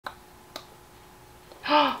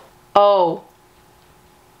Oh.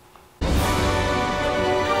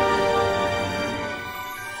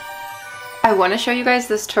 I want to show you guys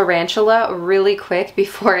this tarantula really quick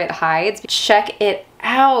before it hides. Check it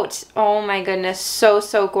out. Oh my goodness,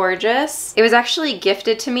 so gorgeous. It was actually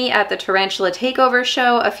gifted to me at the Tarantula Takeover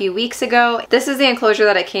show a few weeks ago. This is the enclosure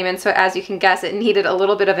that it came in, so as you can guess, it needed a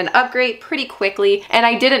little bit of an upgrade pretty quickly, and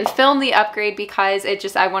I didn't film the upgrade because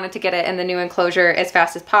I wanted to get it in the new enclosure as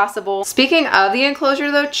fast as possible. Speaking of the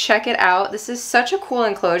enclosure though, check it out. This is such a cool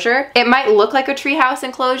enclosure. It might look like a treehouse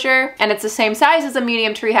enclosure, and it's the same size as a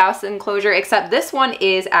medium treehouse enclosure, except this one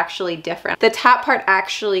is actually different. The top part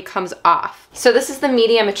actually comes off. So this is the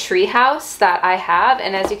medium treehouse that I have,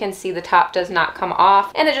 and as you can see, the top does not come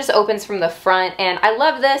off and it just opens from the front, and I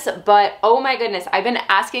love this, but oh my goodness, I've been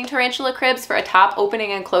asking Tarantula Cribs for a top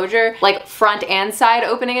opening enclosure, like front and side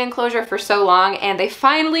opening enclosure, for so long, and they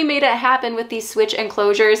finally made it happen with these switch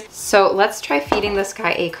enclosures. So let's try feeding this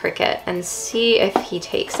guy a cricket and see if he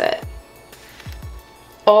takes it.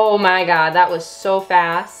 Oh my god, that was so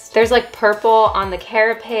fast. There's like purple on the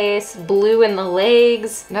carapace, blue in the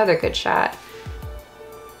legs. Another good shot.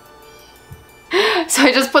 So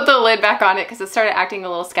I just put the lid back on it because it started acting a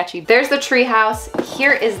little sketchy. There's the treehouse.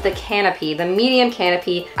 Here is the canopy, the medium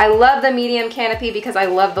canopy. I love the medium canopy because I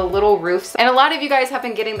love the little roofs. And a lot of you guys have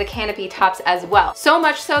been getting the canopy tops as well. So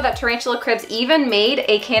much so that Tarantula Cribs even made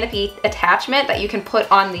a canopy attachment that you can put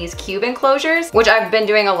on these cube enclosures, which I've been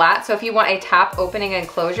doing a lot. So if you want a top opening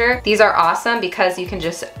enclosure, these are awesome because you can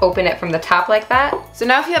just open it from the top like that. So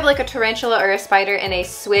now if you have like a tarantula or a spider in a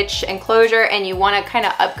switch enclosure and you want to kind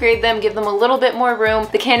of upgrade them, give them a little bit more room,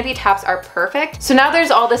 the canopy tops are perfect. So now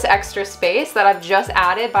there's all this extra space that I've just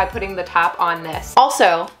added by putting the top on this.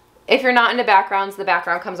 Also, if you're not into backgrounds, the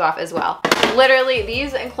background comes off as well. Literally,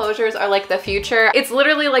 these enclosures are like the future. It's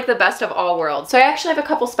literally like the best of all worlds. So I actually have a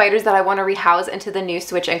couple spiders that I want to rehouse into the new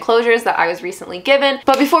switch enclosures that I was recently given.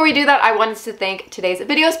 But before we do that, I wanted to thank today's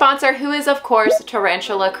video sponsor, who is of course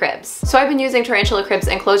Tarantula Cribs. So I've been using Tarantula Cribs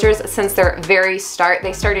enclosures since their very start.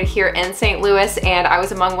 They started here in St. Louis, and I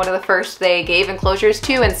was among one of the first they gave enclosures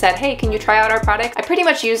to and said, hey, can you try out our product? I pretty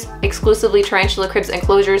much use exclusively Tarantula Cribs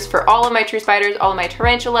enclosures for all of my true spiders, all of my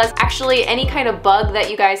tarantulas. Actually, any kind of bug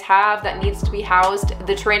that you guys have that needs to be housed,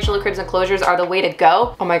 the Tarantula Cribs enclosures are the way to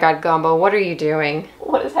go. Oh my god, Gumbo, what are you doing?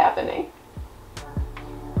 What is happening?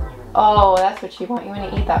 Oh, that's what you want. You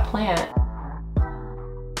want to eat that plant.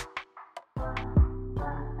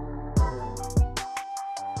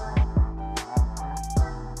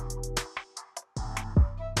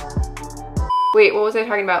 Wait, what was I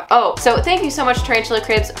talking about? Oh, so thank you so much Tarantula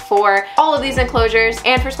Cribs for all of these enclosures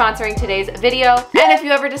and for sponsoring today's video. And if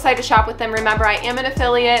you ever decide to shop with them, remember I am an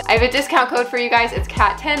affiliate. I have a discount code for you guys. It's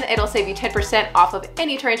CAT10. It'll save you 10% off of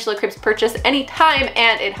any Tarantula Cribs purchase anytime,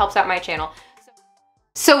 and it helps out my channel.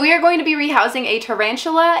 So we are going to be rehousing a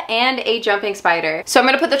tarantula and a jumping spider. So I'm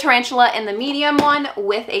going to put the tarantula in the medium one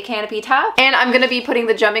with a canopy top, and I'm going to be putting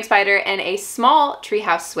the jumping spider in a small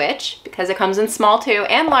treehouse switch because it comes in small too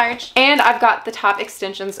and large. And I've got the top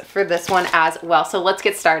extensions for this one as well. So let's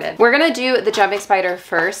get started. We're going to do the jumping spider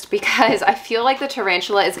first because I feel like the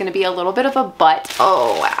tarantula is going to be a little bit of a butt.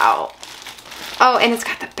 Oh, wow. Oh, and it's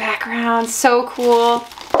got the background. So cool.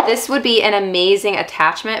 This would be an amazing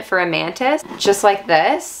attachment for a mantis, just like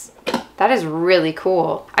this. That is really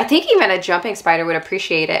cool. I think even a jumping spider would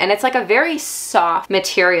appreciate it. And it's like a very soft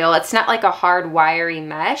material. It's not like a hard wiry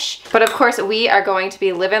mesh. But of course, we are going to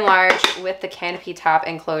be living large with the canopy top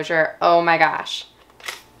enclosure. Oh my gosh.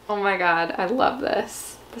 Oh my god, I love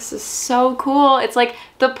this. This is so cool. It's like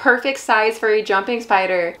the perfect size for a jumping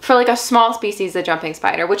spider, for like a small species of jumping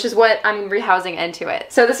spider, which is what I'm rehousing into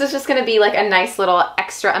it. So this is just gonna be like a nice little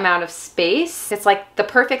extra amount of space. It's like the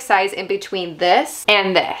perfect size in between this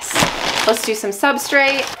and this. Let's do some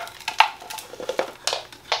substrate.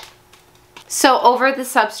 So over the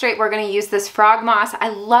substrate, we're gonna use this frog moss. I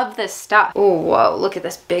love this stuff. Oh, whoa, look at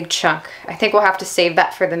this big chunk. I think we'll have to save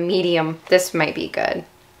that for the medium. This might be good.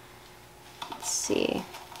 Let's see.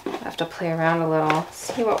 I have to play around a little,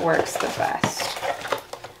 see what works the best.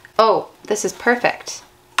 Oh, this is perfect.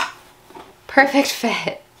 Perfect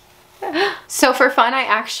fit. So for fun, I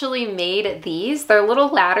actually made these. They're little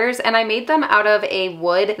ladders, and I made them out of a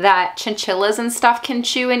wood that chinchillas and stuff can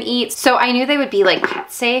chew and eat. So I knew they would be like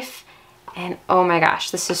pet safe. And oh my gosh,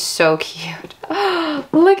 this is so cute.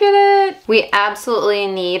 Look at it. We absolutely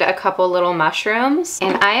need a couple little mushrooms.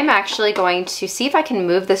 And I am actually going to see if I can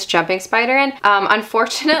move this jumping spider in.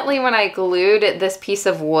 Unfortunately, when I glued this piece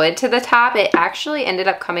of wood to the top, it actually ended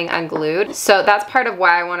up coming unglued. So that's part of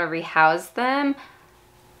why I want to rehouse them.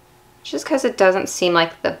 Just because it doesn't seem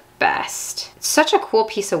like the best. It's such a cool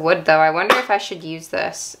piece of wood though. I wonder if I should use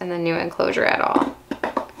this in the new enclosure at all.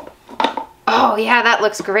 Oh yeah, that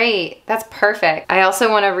looks great. That's perfect. I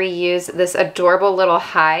also want to reuse this adorable little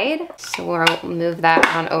hide. So we'll move that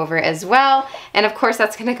on over as well. And of course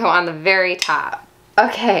that's gonna go on the very top.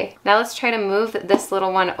 Okay, now let's try to move this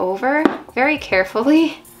little one over very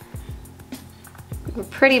carefully. We're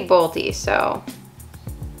pretty bolty, so.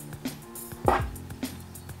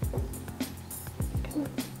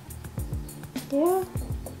 Yeah,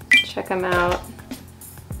 check them out.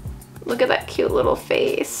 Look at that cute little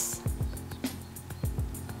face.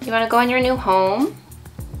 You wanna go in your new home?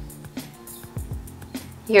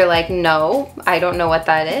 You're like, no, I don't know what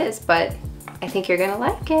that is, but I think you're gonna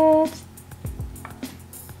like it.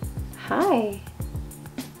 Hi.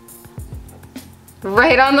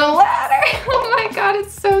 Right on the ladder. Oh my God,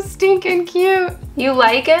 it's so stinking cute. You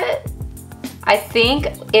like it? I think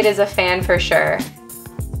it is a fan for sure.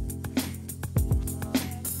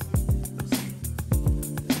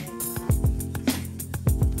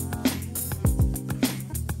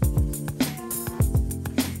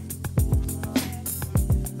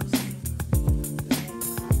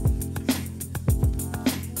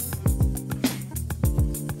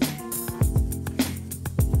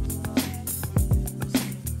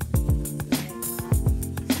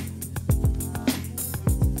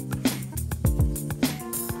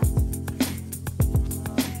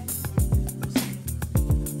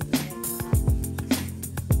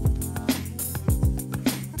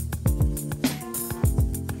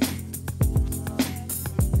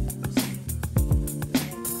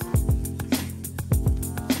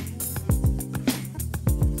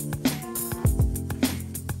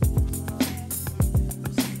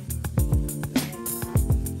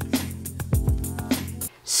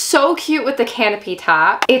 So cute with the canopy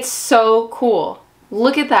top. It's so cool.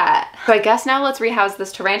 Look at that. So I guess now let's rehouse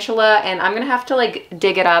this tarantula, and I'm gonna have to like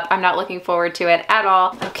dig it up. I'm not looking forward to it at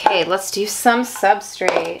all. Okay, let's do some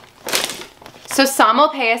substrate. So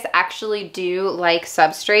Samopayas actually do like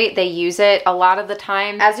substrate. They use it a lot of the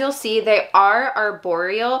time. As you'll see, they are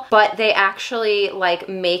arboreal, but they actually like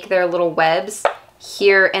make their little webs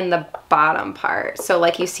here in the bottom part. So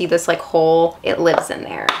like you see this like hole, it lives in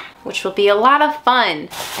there, which will be a lot of fun.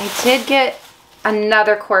 I did get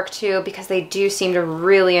another cork too because they do seem to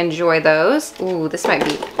really enjoy those. Ooh, this might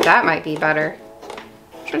be, that might be better.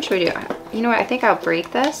 Which one should we do? You know what, I think I'll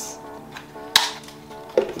break this.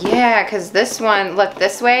 Yeah, because this one, look,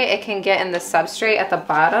 this way it can get in the substrate at the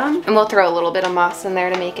bottom, and we'll throw a little bit of moss in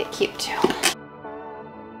there to make it cute too.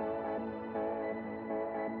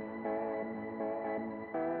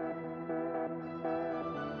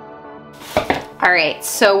 All right,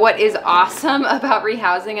 so what is awesome about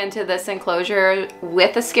rehousing into this enclosure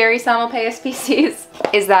with a scary Samopaya species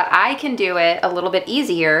is that I can do it a little bit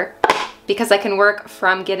easier because I can work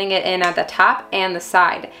from getting it in at the top and the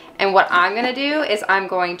side. And what I'm gonna do is I'm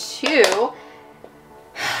going to,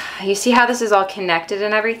 you see how this is all connected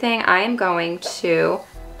and everything? I am going to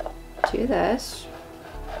do this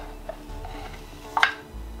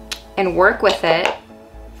and work with it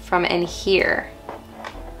from in here.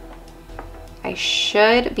 I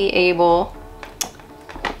should be able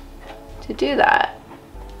to do that.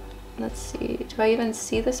 Let's see, do I even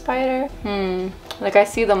see the spider? Like I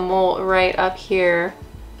see the molt right up here.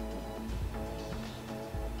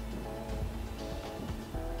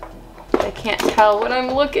 I can't tell what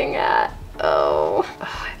I'm looking at. Oh,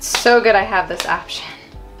 it's so good I have this option.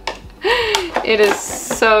 It is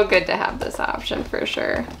so good to have this option for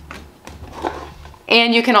sure.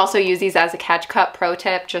 And you can also use these as a catch cup, pro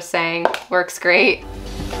tip, just saying, works great.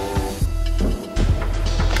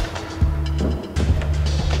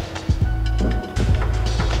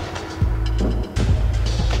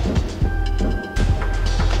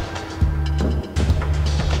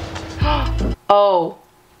 Oh,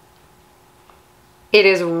 it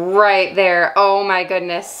is right there. Oh my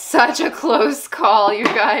goodness, such a close call, you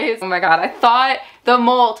guys. Oh my God, I thought the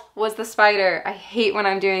molt was the spider. I hate when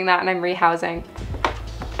I'm doing that and I'm rehousing.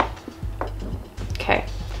 Okay,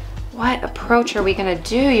 what approach are we gonna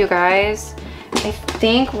do, you guys? I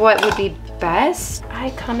think what would be best,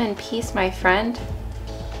 I come in peace, my friend.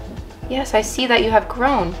 Yes, I see that you have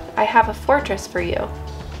grown. I have a fortress for you.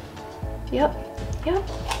 Yep, yep,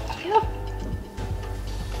 yep.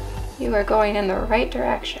 You are going in the right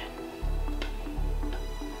direction.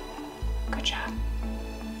 Good job.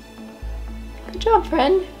 Good job,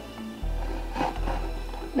 friend.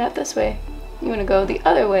 Not this way. You wanna go the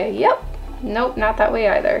other way. Yep. Nope, not that way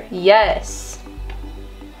either. Yes.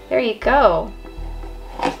 There you go.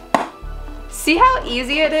 See how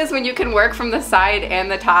easy it is when you can work from the side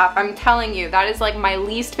and the top? I'm telling you, that is like my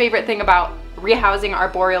least favorite thing about rehousing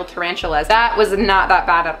arboreal tarantulas. That was not that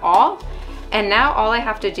bad at all. And now all I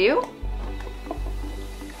have to do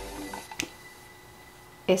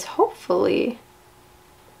is hopefully,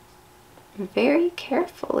 very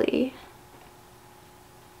carefully,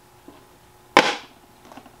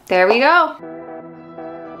 there we go.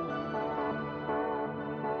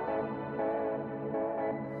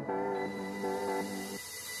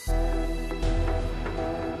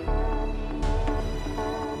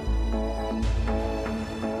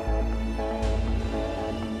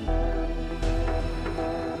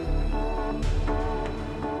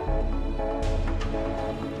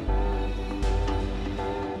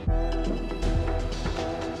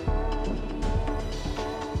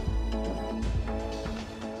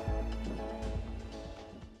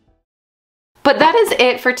 But that is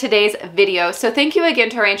it for today's video. So thank you again,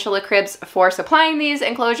 Tarantula Cribs, for supplying these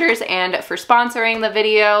enclosures and for sponsoring the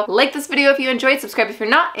video. Like this video if you enjoyed, subscribe if you're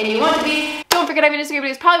not and you want to be. Don't forget I have an Instagram, but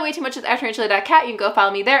it's probably way too much. It's @Tarantula.Kat. You can go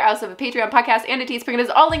follow me there. I also have a Patreon, podcast, and a Teespring. It is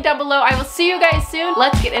all linked down below. I will see you guys soon.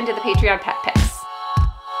 Let's get into the Patreon pet pick.